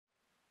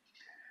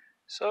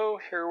So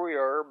here we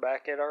are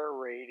back at our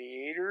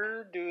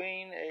radiator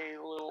doing a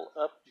little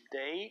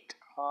update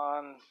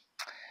on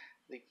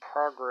the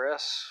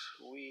progress.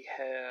 We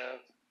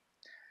have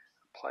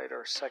applied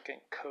our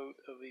second coat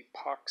of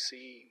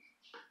epoxy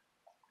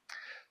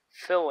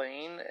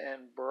filling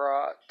and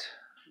brought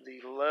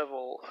the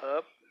level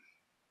up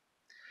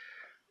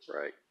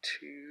right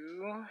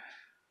to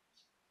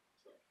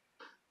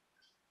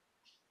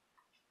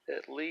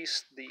at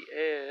least the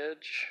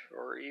edge,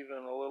 or even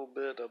a little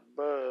bit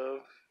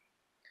above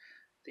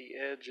the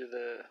edge of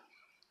the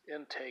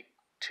intake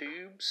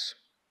tubes.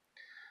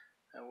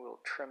 And we'll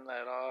trim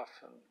that off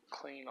and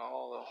clean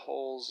all the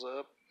holes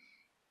up.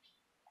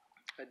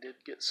 I did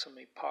get some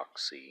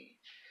epoxy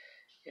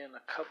in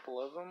a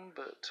couple of them,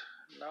 but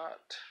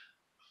not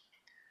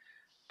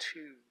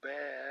too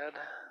bad.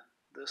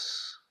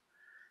 This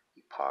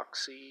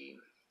epoxy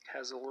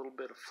has a little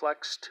bit of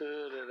flex to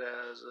it. It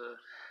has a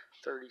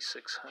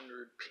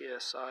 3600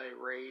 psi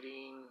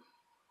rating.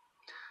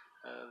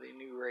 The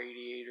new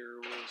radiator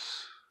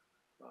was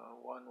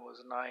one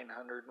was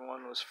 900 and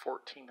one was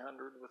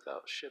 1400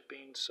 without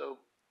shipping, so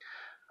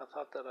I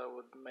thought that I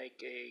would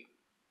make a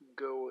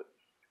go at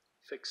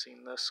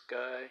fixing this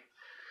guy.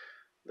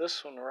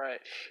 This one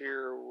right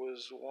here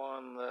was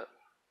one that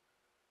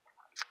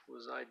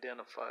was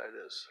identified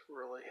as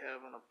really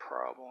having a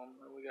problem,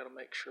 and we got to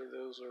make sure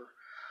those are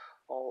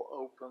all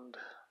opened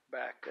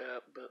back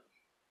up. But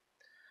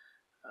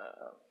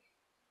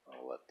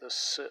I'll let this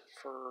sit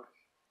for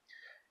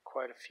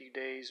quite a few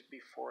days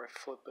before I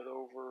flip it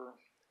over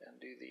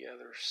and do the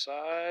other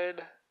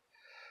side.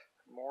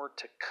 More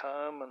to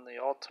come, and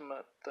the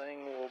ultimate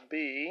thing will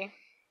be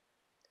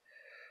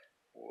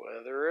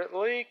whether it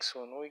leaks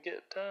when we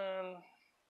get done.